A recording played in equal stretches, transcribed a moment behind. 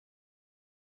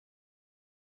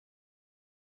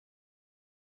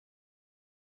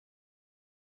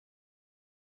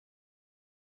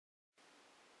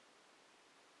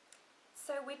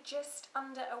So we're just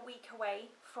under a week away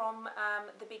from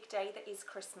the big day that is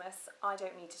Christmas. I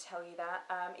don't need to tell you that.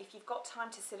 If you've got time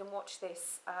to sit and watch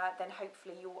this, then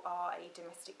hopefully you are a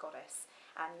domestic goddess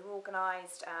and you're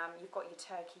organised, you've got your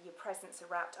turkey, your presents are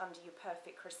wrapped under your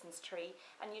perfect Christmas tree,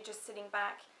 and you're just sitting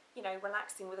back, you know,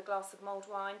 relaxing with a glass of mulled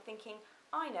wine thinking,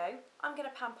 I know, I'm going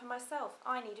to pamper myself.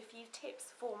 I need a few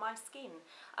tips for my skin.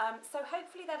 So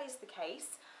hopefully that is the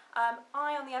case.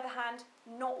 I, on the other hand,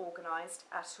 not organised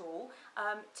at all,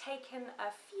 taken a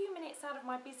few minutes out of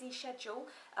my busy schedule,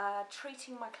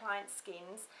 treating my clients'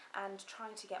 skins and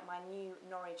trying to get my new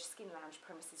Norwich Skin Lounge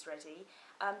premises ready,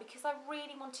 because I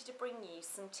really wanted to bring you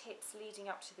some tips leading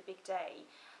up to the big day,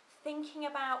 thinking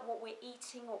about what we're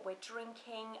eating, what we're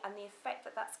drinking and the effect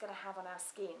that that's going to have on our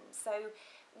skin. So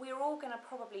we're all going to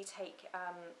probably take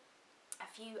a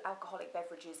few alcoholic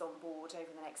beverages on board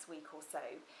over the next week or so.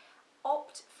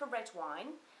 Opt for red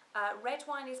wine. Red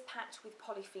wine is packed with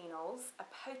polyphenols, a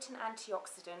potent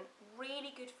antioxidant,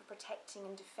 really good for protecting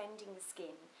and defending the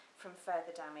skin from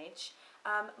further damage.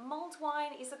 Mulled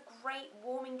wine is a great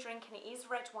warming drink and it is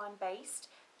red wine based.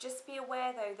 Just be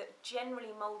aware though that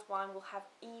generally mulled wine will have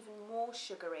even more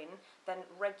sugar in than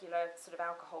regular sort of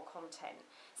alcohol content.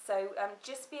 So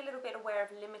just be a little bit aware of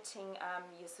limiting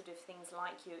your sort of things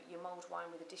like your mulled wine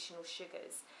with additional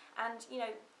sugars. And, you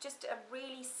know, just a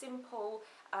really simple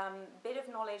bit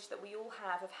of knowledge that we all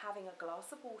have of having a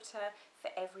glass of water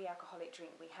for every alcoholic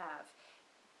drink we have.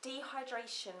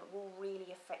 Dehydration will really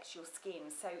affect your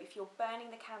skin, so if you're burning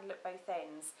the candle at both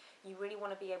ends, you really want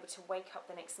to be able to wake up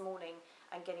the next morning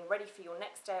and getting ready for your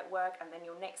next day at work and then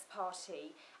your next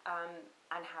party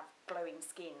and have glowing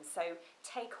skin. So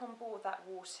take on board that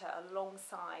water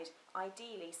alongside,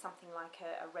 ideally, something like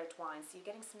a red wine, so you're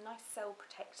getting some nice cell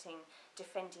protecting,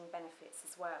 defending benefits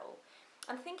as well.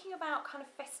 And thinking about kind of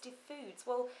festive foods,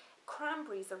 well,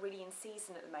 cranberries are really in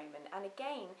season at the moment, and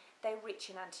again they're rich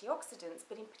in antioxidants,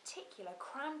 but in particular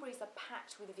cranberries are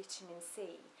packed with vitamin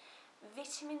C.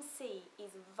 Vitamin C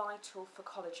is vital for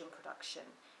collagen production.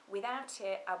 Without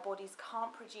it, our bodies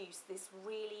can't produce this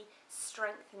really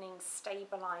strengthening,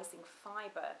 stabilising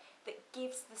fibre that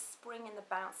gives the spring and the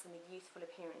bounce and the youthful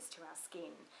appearance to our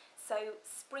skin. So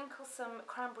sprinkle some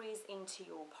cranberries into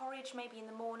your porridge maybe in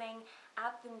the morning,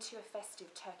 add them to a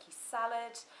festive turkey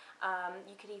salad,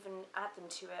 you could even add them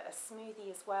to a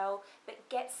smoothie as well, but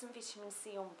get some vitamin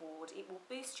C on board. It will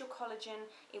boost your collagen,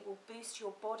 it will boost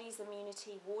your body's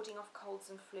immunity, warding off colds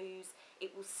and flus,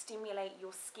 it will stimulate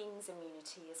your skin's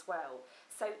immunity as well.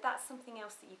 So that's something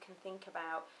else that you can think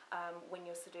about when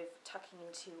you're sort of tucking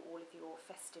into all of your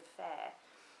festive fare.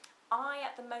 I,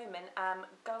 at the moment, am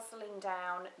guzzling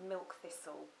down milk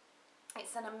thistle.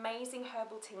 It's an amazing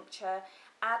herbal tincture.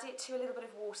 Add it to a little bit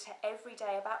of water every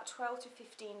day, about 12 to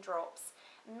 15 drops.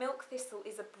 Milk thistle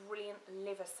is a brilliant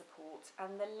liver support,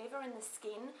 and the liver and the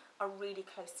skin are really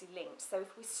closely linked. So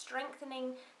if we're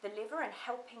strengthening the liver and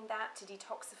helping that to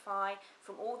detoxify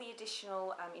from all the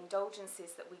additional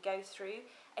indulgences that we go through,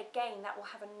 again, that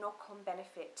will have a knock-on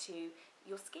benefit to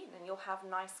your skin, and you'll have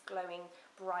nice, glowing,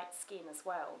 bright skin as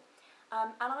well.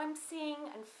 And I'm seeing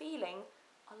and feeling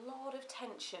a lot of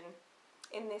tension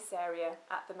in this area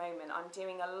at the moment. I'm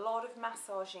doing a lot of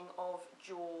massaging of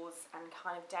jaws and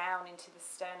kind of down into the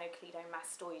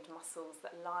sternocleidomastoid muscles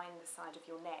that line the side of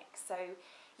your neck. So,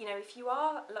 you know, if you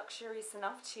are luxurious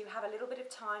enough to have a little bit of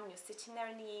time, you're sitting there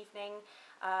in the evening,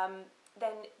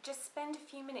 then just spend a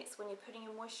few minutes when you're putting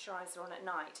your moisturiser on at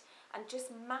night and just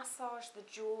massage the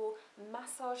jaw,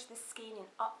 massage the skin in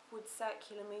upward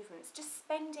circular movements. Just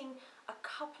spending a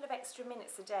couple of extra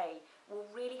minutes a day will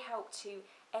really help to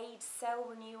aid cell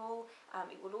renewal.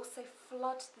 It will also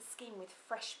flood the skin with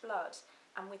fresh blood,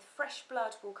 and with fresh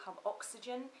blood will come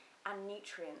oxygen and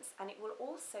nutrients, and it will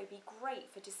also be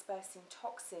great for dispersing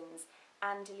toxins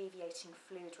and alleviating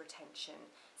fluid retention.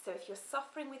 So if you're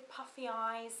suffering with puffy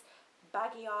eyes,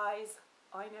 baggy eyes,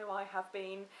 I know I have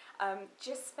been,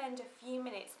 just spend a few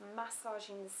minutes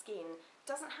massaging the skin.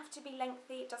 Doesn't have to be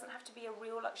lengthy, it doesn't have to be a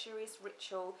real luxurious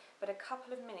ritual, but a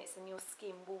couple of minutes and your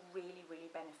skin will really, really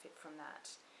benefit from that.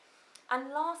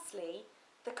 And lastly,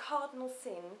 the cardinal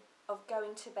sin of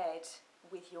going to bed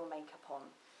with your makeup on.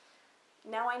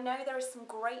 Now, I know there are some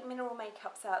great mineral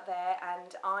makeups out there,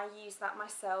 and I use that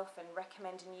myself and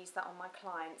recommend and use that on my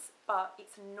clients, but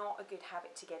it's not a good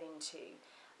habit to get into.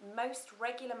 Most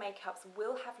regular makeups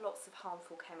will have lots of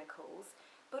harmful chemicals,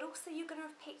 but also you're going to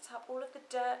have picked up all of the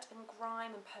dirt and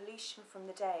grime and pollution from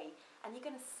the day, and you're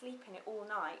going to sleep in it all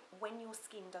night when your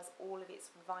skin does all of its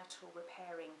vital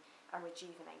repairing and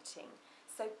rejuvenating.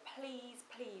 So please,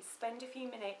 please spend a few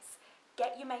minutes,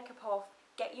 get your makeup off,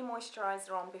 get your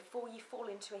moisturiser on before you fall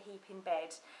into a heap in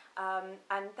bed,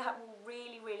 and that will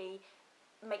really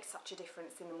make such a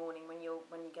difference in the morning when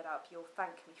you get up. You'll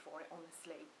thank me for it,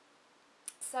 honestly.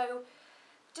 So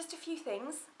just a few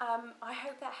things. I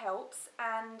hope that helps,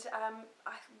 and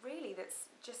that's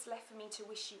just left for me to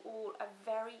wish you all a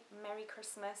very Merry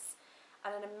Christmas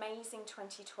and an amazing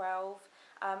 2012.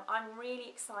 I'm really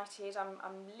excited.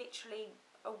 I'm literally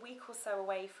a week or so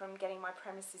away from getting my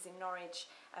premises in Norwich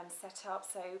set up,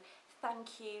 so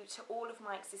thank you to all of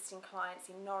my existing clients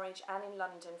in Norwich and in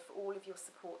London for all of your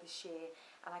support this year,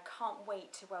 and I can't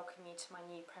wait to welcome you to my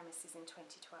new premises in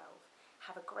 2012.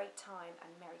 Have a great time and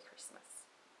Merry Christmas.